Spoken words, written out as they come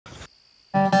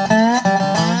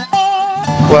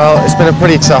Well, it's been a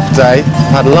pretty tough day.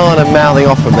 I've had Lana mouthing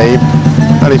off at me.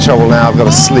 Only trouble now, I've got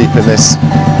to sleep in this.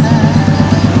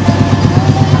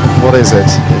 What is it?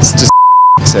 It's just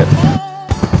it.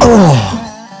 Oh!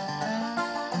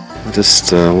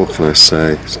 What can I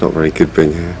say? It's not very good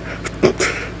being here.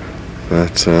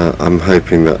 But I'm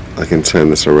hoping that I can turn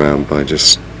this around by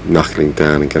just knuckling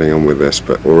down and getting on with this.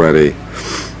 But already,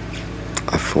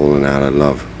 I've fallen out of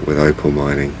love with opal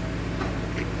mining.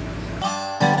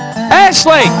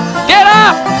 Ashley, get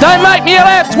up! Don't make me yell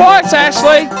out twice,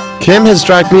 Ashley! Kim has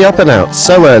dragged me up and out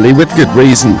so early with good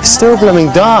reason. It's still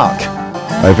blooming dark.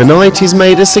 Overnight he's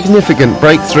made a significant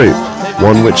breakthrough,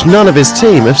 one which none of his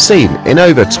team have seen in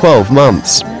over 12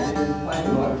 months.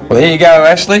 Well, there you go,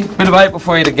 Ashley. Bit of opal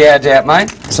for you to gouge out, mate.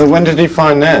 So when did you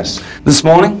find this? This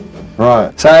morning.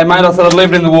 Right. So, mate, I thought I'd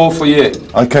leave it in the wall for you.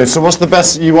 Okay, so what's the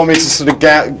best, you want me to sort of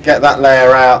get that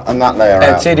layer out and that layer out?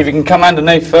 That's it, if you can come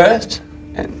underneath first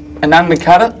and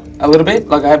undercut it a little bit,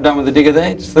 like I have done with the digger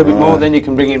there, just a little bit more, then you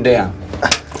can bring him down.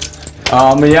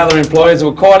 My other employees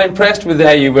were quite impressed with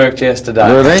how you worked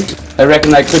yesterday. Really? They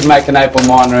reckon they could make an opal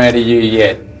miner out of you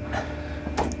yet.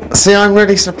 See, I'm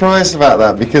really surprised about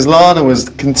that because Lana was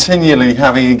continually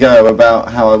having a go about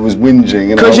how I was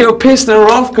whinging. Because you were pissing her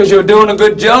off because you were doing a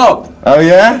good job. Oh,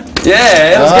 yeah?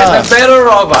 Yeah, it was getting the better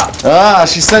of her. Ah,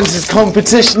 she senses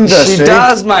competition, does she? She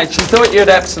does, mate. She thought you'd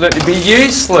absolutely be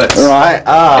useless. Right,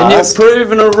 and you've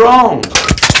proven her wrong.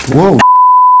 Whoa.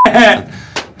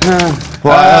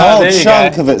 Well, a whole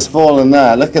chunk of it's fallen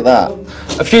there. Look at that.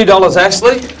 A few dollars,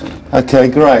 Ashley. Okay,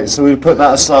 great. So we put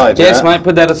that aside, yes, yeah? mate,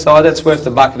 put that aside. That's worth the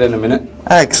bucket in a minute.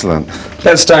 Excellent.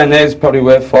 That stone there is probably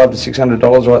worth $500 to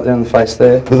 $600 right there in the face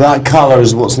there. But that colour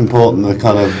is what's important, the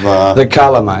kind of... the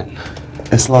colour, mate.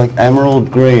 It's like emerald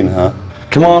green, huh?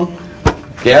 Come on.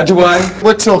 Gouge away.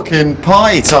 We're talking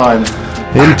pie time.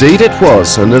 Indeed it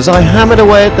was, and as I hammered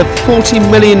away at the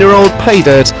 40-million-year-old pay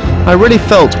dirt, I really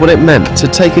felt what it meant to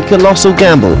take a colossal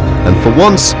gamble, and for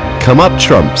once, come up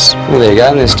trumps. Well, there you go,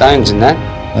 and there's stones in that.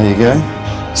 There you go.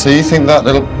 So you think that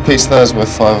little piece there is worth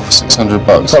 $500 or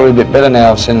 $600? Probably a bit better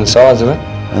now I've seen the size of it.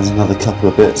 There's another couple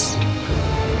of bits.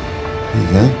 There you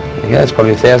go. There you go, it's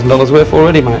probably $1,000 worth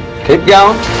already, mate. Keep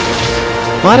going.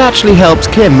 I'd actually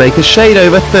helped Kim make a shade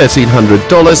over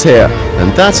 $1,300 here,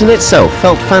 and that in itself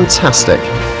felt fantastic.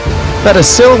 Better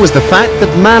still was the fact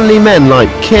that manly men like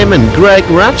Kim and Greg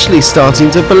were actually starting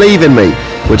to believe in me,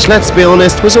 which, let's be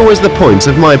honest, was always the point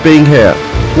of my being here.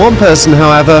 One person,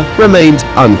 however, remained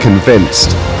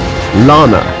unconvinced.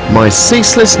 Lana, my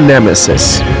ceaseless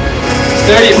nemesis.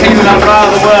 Dirty people don't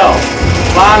rather well.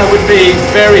 Lana would be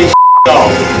very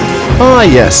old. Ah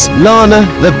yes, Lana,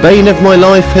 the bane of my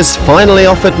life, has finally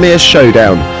offered me a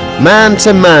showdown. Man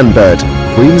to man bird.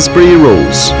 Queensbury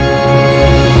rules.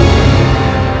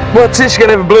 What's this, you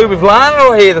gonna have a blue with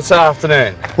Lana here this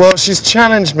afternoon? Well, she's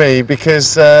challenged me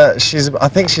because I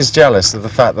think she's jealous of the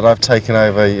fact that I've taken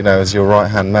over, you know, as your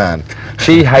right-hand man.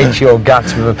 She hates your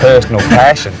guts with a personal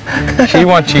passion. She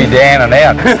wants you down and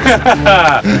out.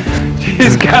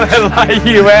 She's gonna lay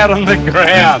you out on the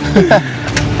ground.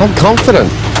 I'm confident.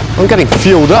 I'm getting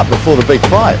fueled up before the big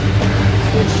fight.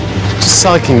 Just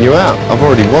psyching you out. I've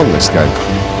already won this game.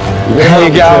 There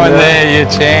you go in there, you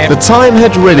champ. The time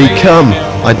had really come.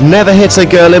 I'd never hit a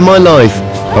girl in my life,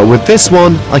 but with this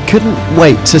one, I couldn't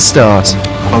wait to start.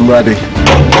 I'm ready.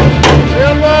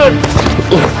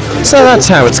 So that's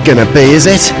how it's gonna be, is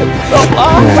it?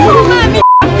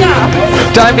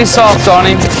 Don't be soft on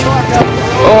him.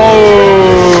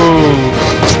 Oh.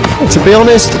 To be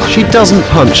honest, she doesn't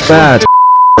punch bad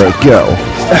for a girl.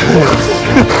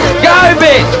 Go,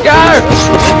 bitch, go!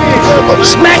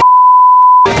 Smack!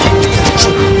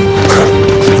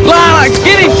 Lana,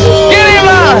 get him! Get him,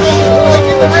 Lana!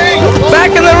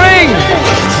 Back in the ring!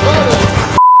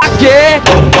 Fuck yeah!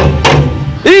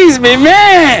 He's me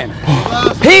man!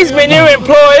 He's my new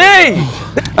employee!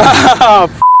 Oh,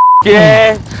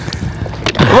 yeah!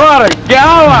 What a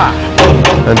goer!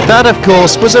 And that, of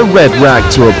course, was a red rag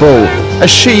to a bull, a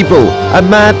she-bull, a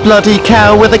mad bloody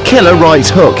cow with a killer right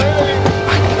hook.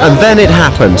 And then it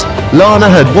happened. Lana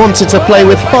had wanted to play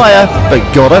with fire, but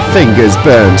got her fingers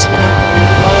burned.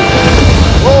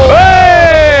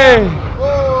 Hey!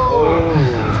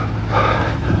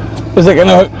 Is it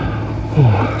gonna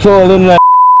fall in there?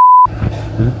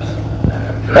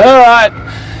 Alright.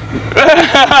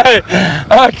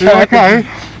 Okay.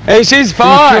 Hey, she's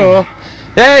fine. Sure?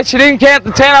 Yeah, she didn't count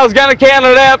the 10. I was going to count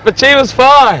it out, but she was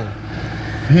fine.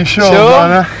 Are you sure,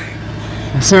 Lana?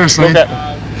 Seriously? No.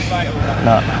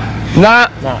 No.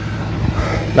 No.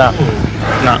 No.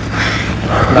 No.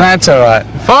 That's alright.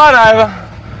 Fight over.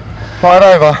 Fight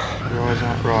over.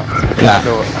 Right.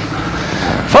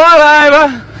 Fall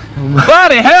over.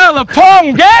 Bloody hell, the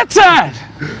Pom gets it!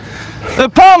 The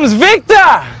Pom's Victor!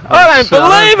 I don't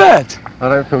believe it! I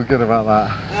don't feel good about that.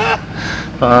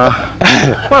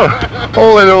 Well,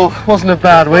 all in all, wasn't a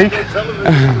bad week.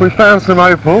 We found some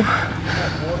opal.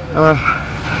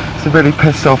 It's really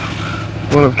pissed off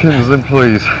one of Kim's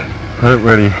employees. I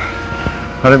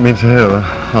don't mean to hear that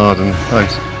hard and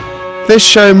face. This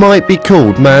show might be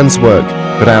called Man's Work,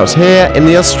 but out here in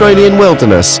the Australian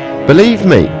wilderness, believe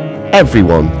me,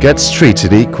 everyone gets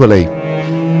treated equally.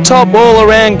 Top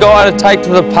all-around guy to take to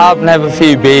the pub and have a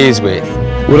few beers with.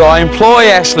 Would I employ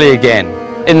Ashley again?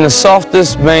 In the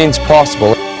softest means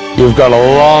possible. You've got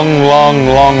a long, long,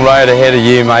 long road ahead of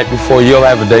you, mate, before you'll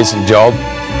have a decent job.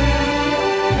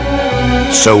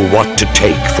 So what to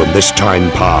take from this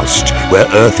time past, where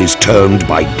earth is turned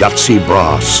by gutsy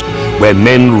brass, where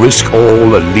men risk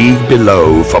all a league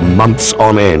below for months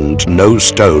on end, no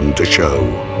stone to show.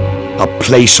 A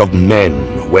place of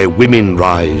men where women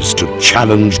rise to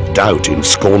challenge doubt in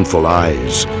scornful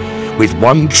eyes. With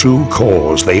one true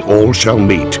cause they all shall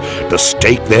meet, to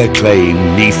stake their claim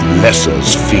 'neath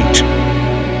lessers' feet.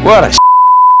 What a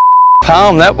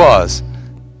poem that was.